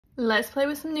Let's play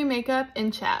with some new makeup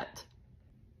and chat.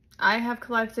 I have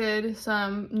collected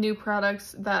some new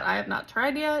products that I have not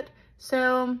tried yet,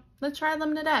 so let's try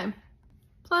them today.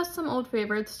 Plus some old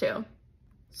favorites too.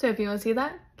 So if you want to see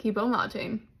that, keep on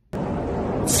watching.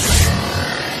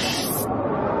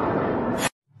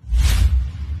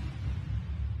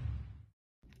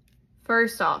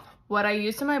 First off, what I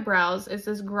use in my brows is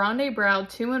this Grande Brow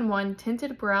 2-in-1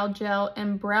 Tinted Brow Gel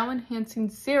and Brow Enhancing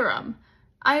Serum.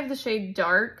 I have the shade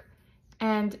Dark,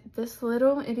 and this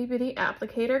little itty bitty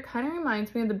applicator kind of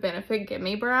reminds me of the Benefit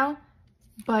Gimme Brow,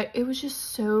 but it was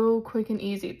just so quick and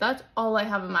easy. That's all I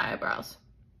have in my eyebrows.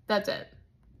 That's it.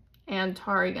 And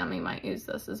Tari Yummy might use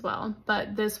this as well,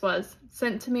 but this was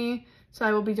sent to me, so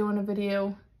I will be doing a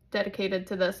video dedicated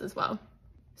to this as well.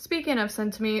 Speaking of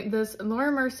sent to me, this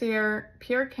Laura Mercier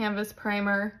Pure Canvas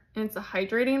Primer, and it's a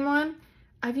hydrating one.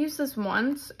 I've used this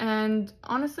once, and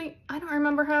honestly, I don't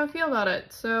remember how I feel about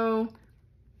it, so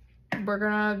we're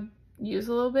gonna use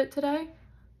a little bit today.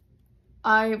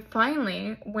 I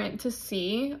finally went to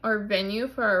see our venue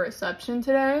for our reception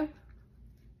today.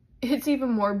 It's even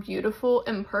more beautiful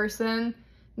in person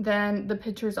than the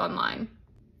pictures online.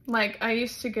 Like, I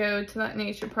used to go to that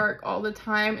nature park all the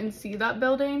time and see that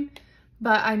building,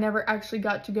 but I never actually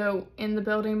got to go in the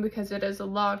building because it is a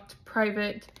locked,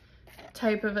 private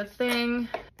type of a thing.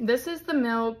 This is the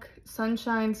Milk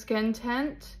Sunshine Skin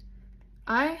Tint.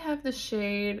 I have the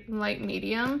shade Light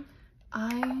Medium.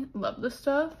 I love this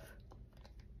stuff.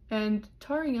 And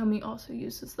Tari Yummy also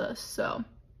uses this, so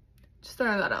just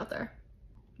throwing that out there.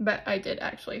 But I did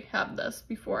actually have this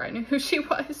before I knew who she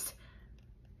was.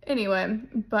 Anyway,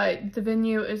 but the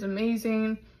venue is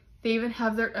amazing. They even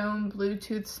have their own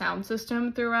Bluetooth sound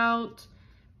system throughout.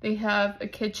 They have a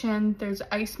kitchen, there's an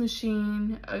ice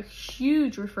machine, a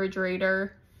huge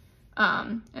refrigerator,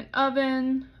 an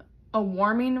oven, a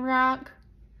warming rack,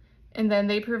 and then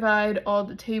they provide all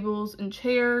the tables and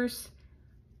chairs.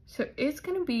 So it's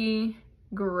gonna be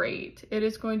great. It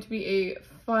is going to be a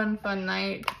fun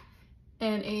night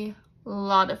and a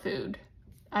lot of food.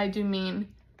 I do mean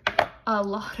a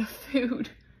lot of food,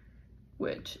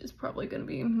 which is probably gonna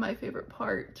be my favorite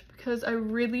part because I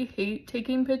really hate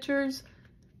taking pictures,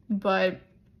 but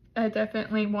I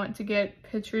definitely want to get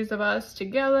pictures of us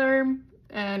together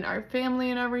and our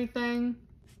family and everything.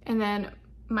 And then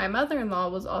my mother-in-law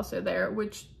was also there,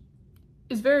 which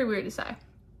is very weird to say.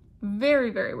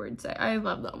 Very, very weird to say. I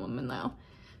love that woman though.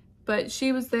 But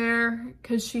she was there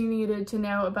because she needed to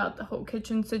know about the whole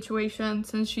kitchen situation,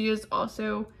 since she is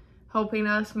also helping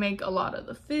us make a lot of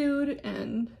the food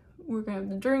and we're gonna have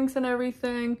the drinks and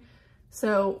everything.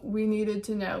 So we needed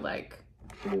to know, like,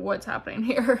 what's happening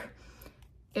here.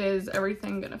 Is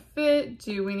everything gonna fit?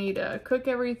 Do we need to cook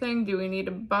everything? Do we need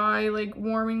to buy like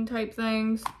warming type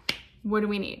things? What do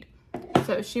we need?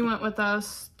 So she went with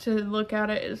us to look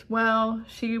at it as well.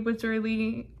 She was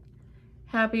really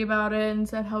happy about it and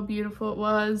said how beautiful it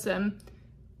was, and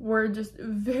we're just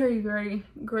very, very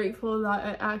grateful that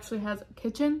it actually has a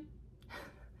kitchen,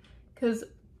 because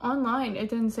online it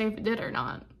didn't say if it did or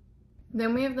not.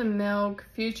 Then we have the Milk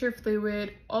Future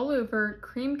Fluid All Over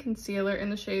Cream Concealer in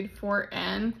the shade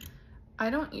 4N. I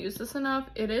don't use this enough.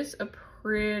 It is a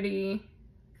pretty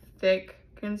thick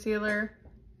concealer,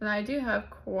 and I do have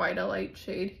quite a light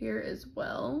shade here as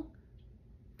well,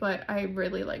 but I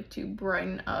really like to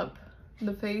brighten up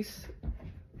the face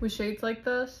with shades like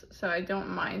this, so I don't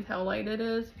mind how light it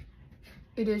is.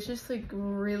 It is just like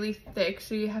really thick,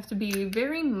 so you have to be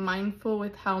very mindful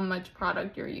with how much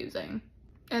product you're using.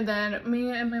 And then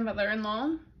me and my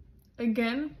mother-in-law,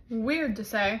 again, weird to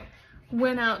say,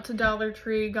 went out to Dollar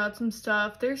Tree, got some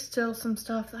stuff. There's still some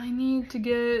stuff that I need to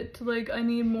get, like I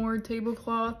need more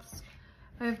tablecloths.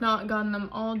 I have not gotten them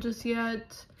all just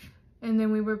yet. And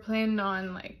then we were planning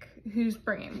on like who's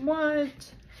bringing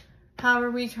what, how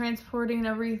are we transporting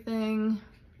everything,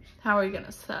 how are we gonna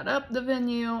set up the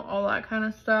venue, all that kind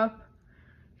of stuff.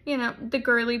 You know, the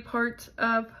girly parts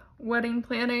of wedding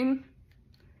planning.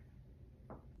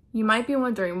 You might be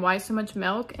wondering why so much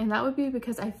milk, and that would be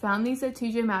because I found these at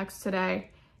TJ Maxx today,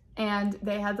 and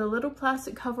they had the little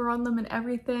plastic cover on them and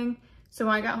everything. So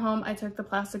when I got home, I took the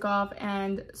plastic off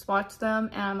and swatched them,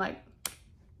 and I'm like,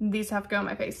 these have to go on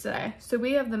my face today. So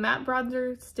we have the matte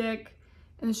bronzer stick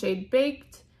in the shade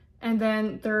Baked, and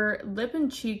then their lip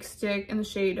and cheek stick in the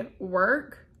shade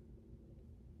Work.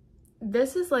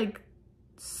 This is like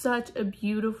such a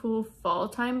beautiful fall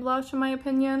time blush in my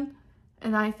opinion.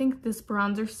 And I think this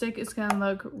bronzer stick is gonna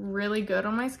look really good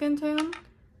on my skin tone.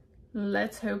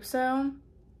 Let's hope so.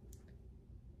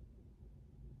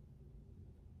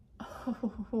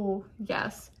 Oh,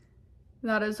 yes.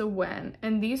 That is a win.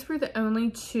 And these were the only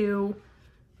two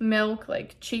Milk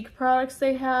like cheek products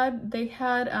they had. They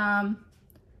had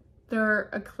their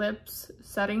Eclipse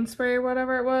setting spray or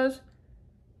whatever it was.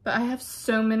 But I have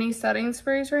so many setting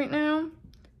sprays right now.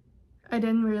 I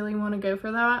didn't really want to go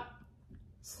for that.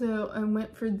 So I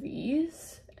went for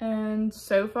these, and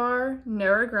so far,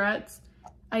 no regrets.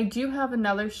 I do have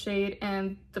another shade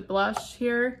in the blush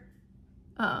here.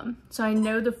 So I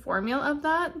know the formula of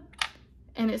that.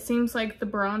 And it seems like the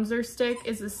bronzer stick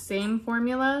is the same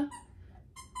formula.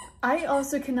 I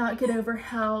also cannot get over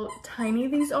how tiny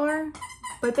these are,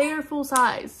 but they are full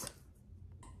size.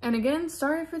 And again,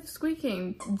 sorry for the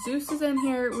squeaking. Zeus is in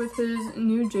here with his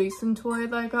new Jason toy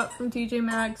that I got from TJ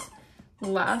Maxx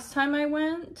last time I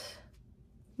went,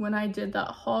 when I did that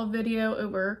haul video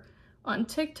over on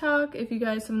TikTok. If you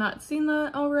guys have not seen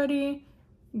that already,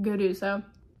 go do so.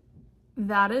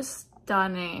 That is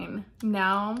stunning.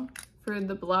 Now for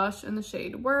the blush and the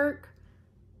shade Work,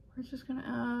 we're just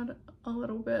gonna add a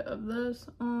little bit of this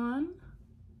on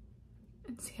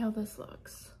and see how this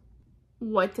looks.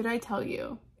 What did I tell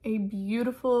you? A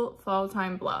beautiful fall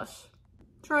time blush.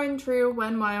 Tried and true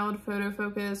When Wild Photo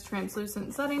Focus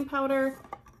Translucent Setting Powder.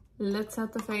 Let's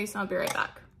set the face. I'll be right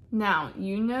back. Now,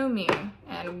 you know me,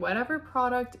 and whatever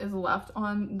product is left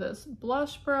on this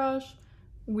blush brush,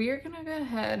 we're gonna go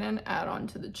ahead and add on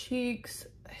to the cheeks.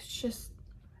 It's just,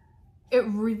 it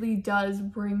really does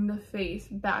bring the face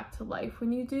back to life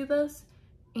when you do this.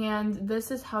 And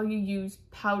this is how you use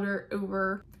powder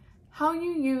over, how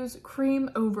you use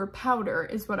cream over powder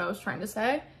is what I was trying to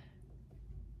say.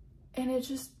 And it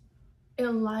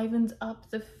livens up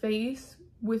the face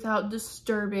without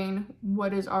disturbing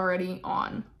what is already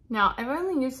on. Now, I've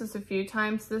only used this a few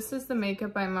times. This is the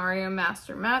Makeup by Mario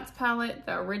Master Mattes palette,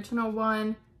 the original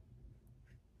one.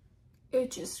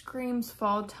 It just screams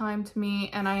fall time to me,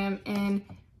 and I am in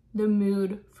the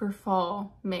mood for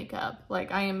fall makeup.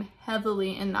 Like, I am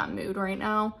heavily in that mood right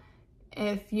now.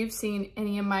 If you've seen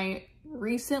any of my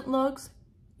recent looks,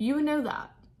 you would know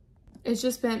that. It's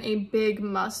just been a big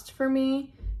must for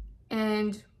me,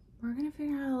 and we're gonna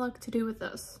figure out what to do with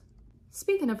this.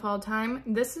 Speaking of fall time,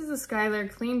 this is the Skylar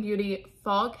Clean Beauty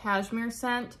Fall Cashmere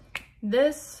scent.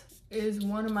 This is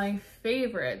one of my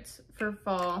favorites for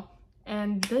fall,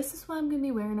 and this is what I'm gonna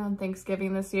be wearing on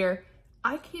Thanksgiving this year.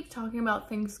 I keep talking about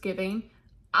Thanksgiving.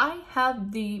 I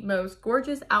have the most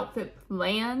gorgeous outfit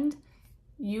planned.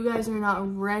 You guys are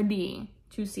not ready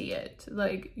to see it.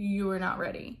 Like, you are not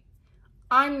ready.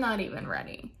 I'm not even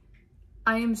ready.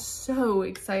 I am so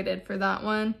excited for that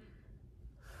one.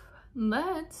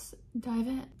 Let's dive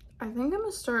in. I think I'm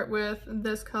gonna start with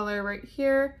this color right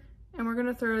here, and we're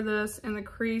gonna throw this in the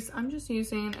crease. I'm just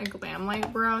using a Glam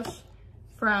Light brush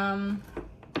from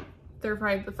their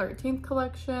Friday the 13th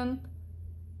collection.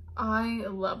 I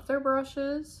love their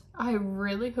brushes. I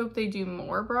really hope they do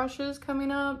more brushes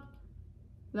coming up.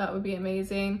 That would be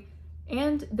amazing.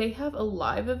 And they have a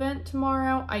live event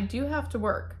tomorrow. I do have to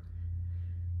work,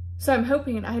 so I'm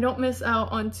hoping I don't miss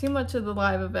out on too much of the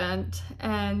live event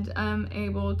and I'm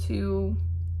able to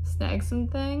snag some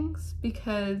things,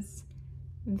 because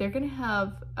they're gonna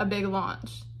have a big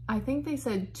launch. I think they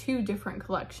said 2 different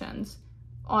collections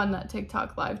on that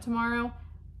TikTok live tomorrow.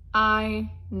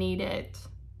 I need it.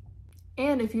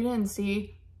 And if you didn't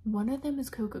see, one of them is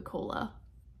Coca-Cola.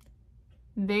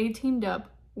 They teamed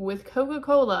up with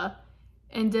Coca-Cola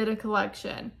and did a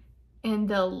collection, and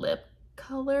the lip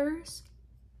colors,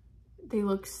 they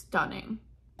look stunning.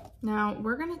 Now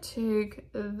we're gonna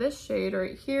take this shade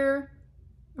right here,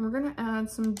 and we're gonna add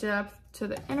some depth to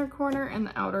the inner corner and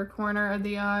the outer corner of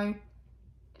the eye.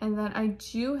 And then I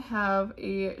do have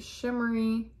a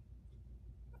shimmery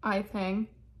eye thing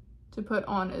to put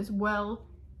on as well.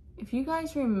 If you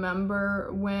guys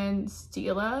remember when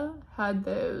Stila had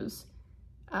those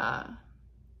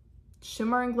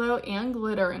Shimmer and Glow and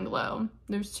Glitter and Glow,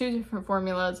 there's 2 different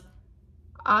formulas.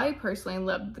 I personally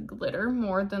love the glitter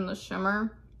more than the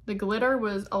shimmer. The glitter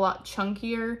was a lot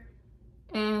chunkier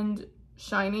and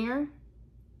shinier,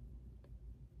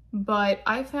 but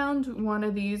I found one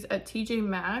of these at TJ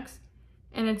Maxx,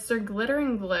 and it's their Glitter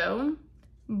and Glow,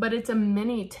 but it's a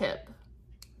mini tip.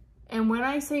 And when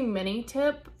I say mini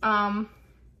tip,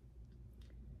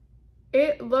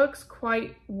 it looks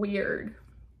quite weird.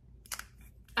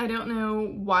 I don't know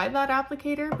why that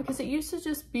applicator, because it used to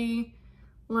just be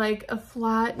like a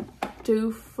flat doe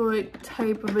foot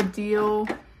type of a deal,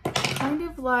 kind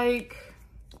of like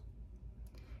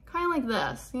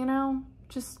this, you know,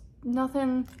 just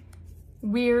nothing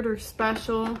weird or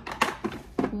special.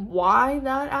 Why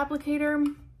that applicator?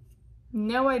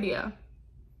 No idea.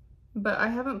 But I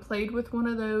haven't played with one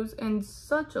of those in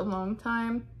such a long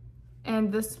time,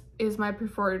 and this is my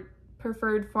preferred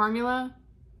formula.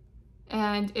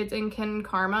 and it's in Kin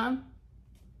Karma.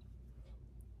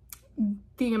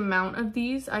 The amount of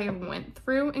these I went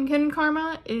through in Kin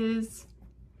Karma is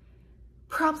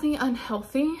probably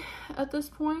unhealthy at this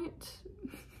point,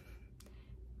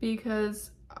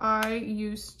 because I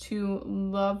used to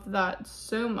love that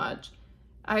so much.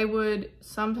 I would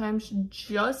sometimes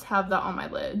just have that on my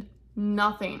lid,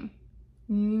 nothing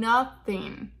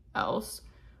else.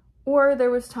 Or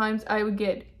there was times I would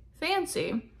get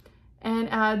fancy and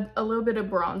add a little bit of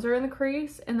bronzer in the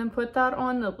crease and then put that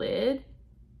on the lid.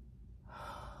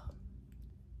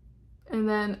 And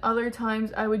then other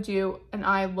times I would do an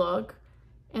eye look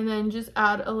and then just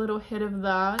add a little hit of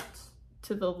that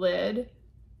to the lid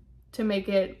to make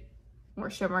it more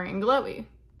shimmery and glowy.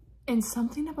 And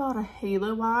something about a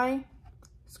halo eye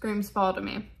screams fall to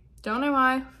me. Don't know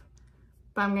why,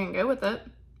 but I'm gonna go with it.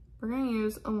 We're gonna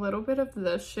use a little bit of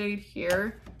this shade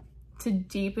here to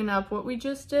deepen up what we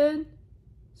just did.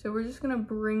 So we're just gonna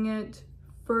bring it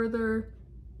further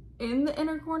in the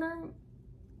inner corner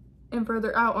and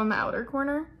further out on the outer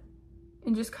corner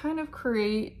and just kind of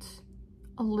create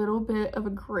a little bit of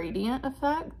a gradient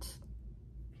effect.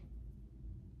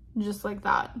 Just like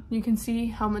that. You can see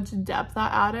how much depth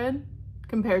that added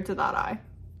compared to that eye.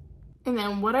 And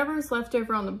then whatever's left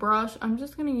over on the brush, I'm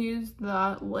just gonna use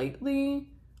that lightly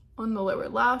on the lower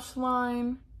lash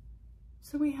line.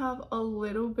 So we have a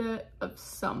little bit of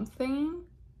something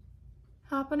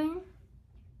happening.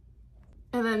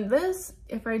 And then this,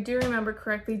 if I do remember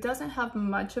correctly, doesn't have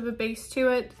much of a base to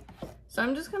it. So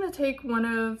I'm just gonna take one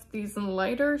of these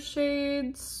lighter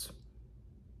shades,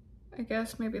 I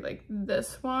guess maybe like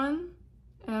this one,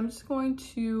 and I'm just going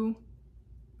to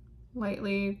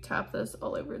lightly tap this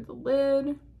all over the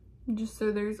lid, just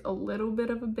so there's a little bit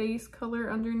of a base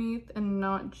color underneath and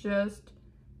not just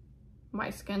my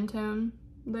skin tone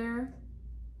there.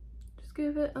 Just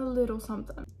give it a little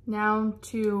something. Now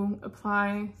to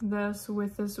apply this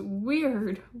with this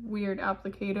weird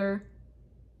applicator.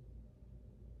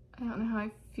 I don't know how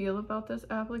I feel about this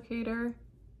applicator.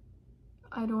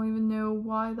 I don't even know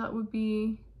why that would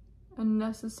be a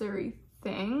necessary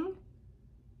thing.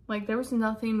 Like, there was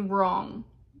nothing wrong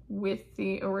with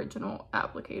the original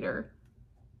applicator.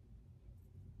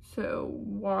 So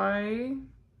why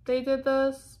they did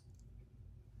this,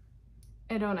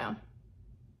 I don't know.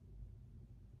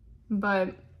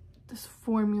 But this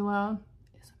formula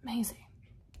is amazing.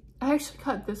 I actually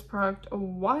got this product a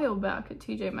while back at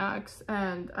TJ Maxx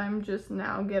and I'm just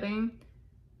now getting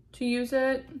to use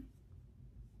it.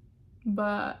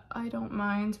 But I don't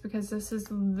mind because this is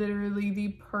literally the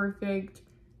perfect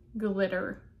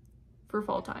glitter for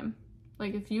fall time.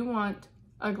 Like, if you want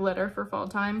a glitter for fall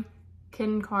time,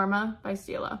 Kin Karma by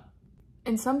Stila.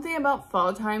 And something about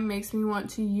fall time makes me want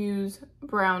to use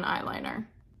brown eyeliner.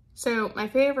 So my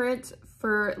favorite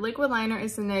for liquid liner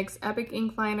is the NYX Epic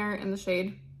Ink Liner in the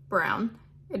shade Brown.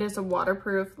 It is a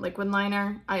waterproof liquid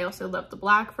liner. I also love the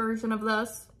black version of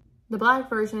this. The black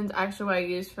version is actually what I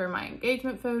used for my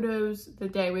engagement photos the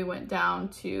day we went down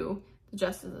to the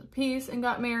Justice of the Peace and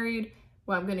got married,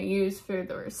 what I'm gonna use for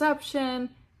the reception.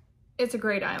 It's a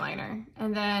great eyeliner.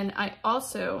 And then I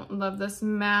also love this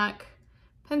MAC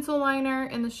pencil liner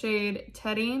in the shade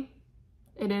Teddy.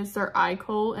 It is their eye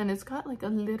kohl and it's got like a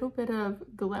little bit of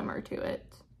glimmer to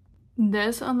it.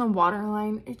 This on the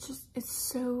waterline, it's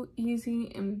so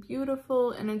easy and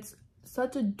beautiful, and it's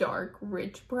such a dark,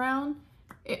 rich brown.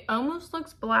 It almost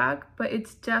looks black, but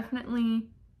it's definitely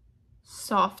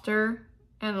softer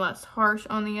and less harsh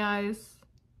on the eyes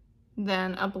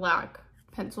than a black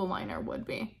pencil liner would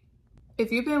be.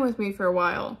 If you've been with me for a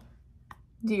while,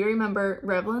 do you remember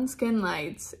Revlon Skin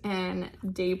Lights and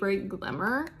Daybreak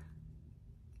Glimmer?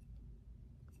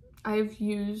 I've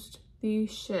used the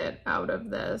shit out of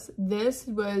this. This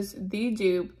was the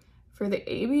dupe for the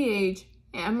ABH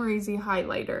Amrezy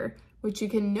highlighter, which you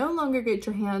can no longer get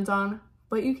your hands on,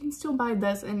 but you can still buy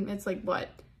this, and it's like, what,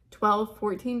 $12,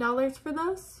 $14 for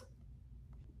this?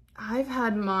 I've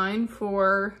had mine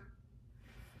for,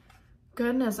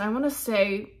 goodness, I want to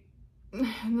say,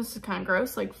 and this is kind of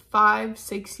gross, like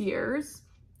 5-6 years,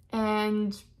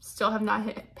 and still have not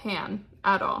hit pan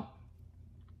at all.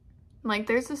 Like,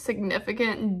 there's a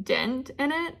significant dent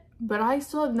in it, but I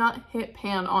still have not hit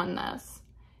pan on this.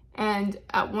 And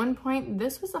at one point,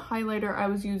 this was a highlighter I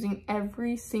was using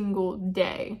every single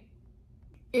day.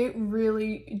 It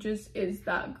really just is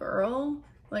that girl.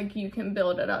 Like, you can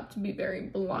build it up to be very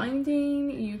blinding.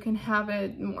 You can have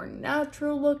it more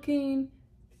natural looking.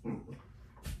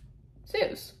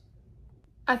 Zeus.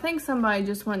 I think somebody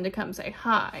just wanted to come say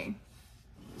hi.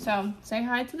 So, say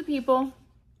hi to the people.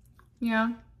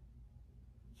 Yeah.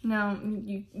 No,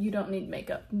 you don't need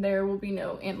makeup. There will be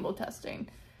no animal testing.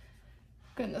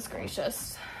 Goodness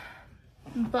gracious.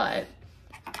 But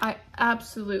I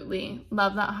absolutely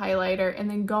love that highlighter. And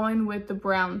then going with the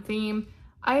brown theme,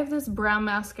 I have this brown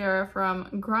mascara from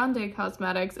Grande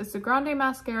Cosmetics. It's the Grande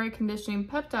Mascara Conditioning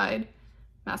Peptide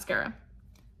Mascara.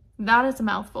 That is a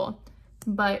mouthful,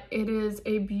 but it is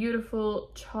a beautiful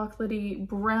chocolatey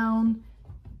brown,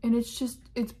 and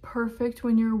it's perfect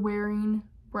when you're wearing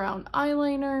brown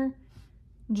eyeliner,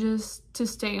 just to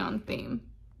stay on theme.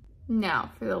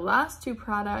 Now, for the last two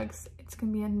products, it's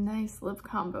gonna be a nice lip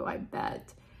combo, I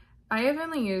bet. I have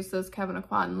only used this Kevyn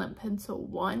Aucoin lip pencil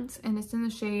once, and it's in the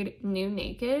shade New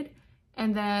Naked.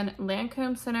 And then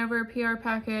Lancome sent over a PR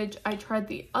package. I tried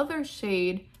the other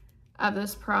shade of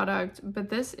this product, but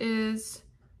this is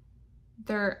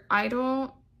their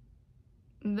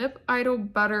Lip Idol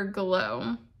Butter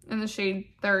Glow in the shade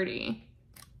 30.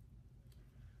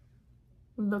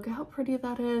 Look at how pretty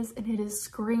that is, and it is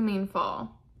screaming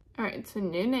fall. All right, so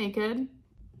New Naked,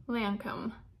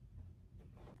 Lancome.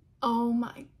 Oh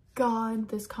my God,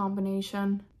 this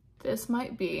combination. This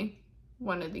might be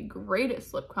one of the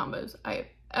greatest lip combos I have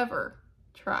ever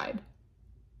tried.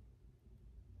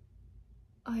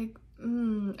 Like,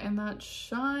 and that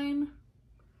shine.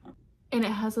 And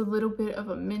it has a little bit of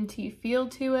a minty feel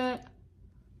to it.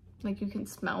 Like you can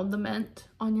smell the mint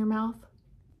on your mouth.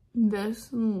 This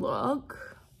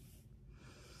look.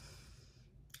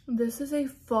 This is a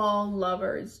fall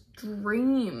lover's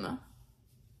dream.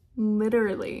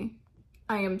 Literally.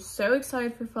 I am so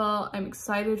excited for fall. I'm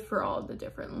excited for all the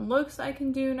different looks I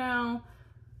can do now.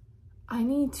 I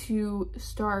need to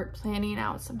start planning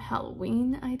out some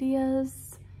Halloween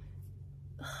ideas.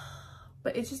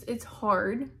 But it's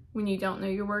hard when you don't know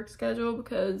your work schedule,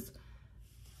 because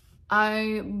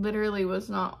I literally was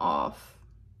not off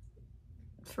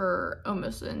for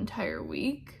almost an entire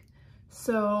week.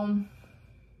 So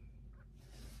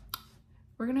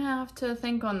we're gonna have to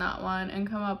think on that one and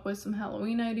come up with some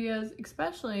Halloween ideas,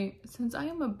 especially since I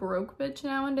am a broke bitch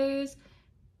nowadays,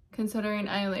 considering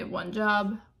I only have one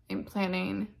job. I'm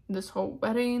planning this whole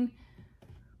wedding.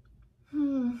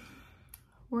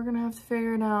 We're gonna have to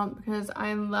figure it out, because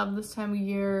I love this time of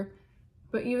year.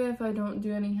 But even if I don't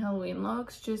do any Halloween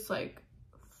looks, just like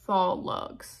fall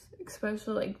looks,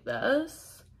 especially like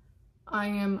this, I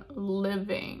am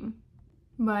living.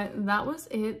 But that was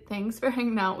it. Thanks for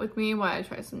hanging out with me while I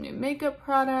try some new makeup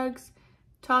products,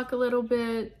 talk a little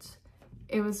bit.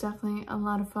 It was definitely a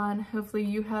lot of fun. Hopefully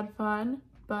you had fun.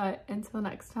 But until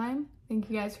next time, thank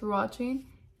you guys for watching,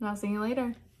 and I'll see you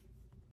later.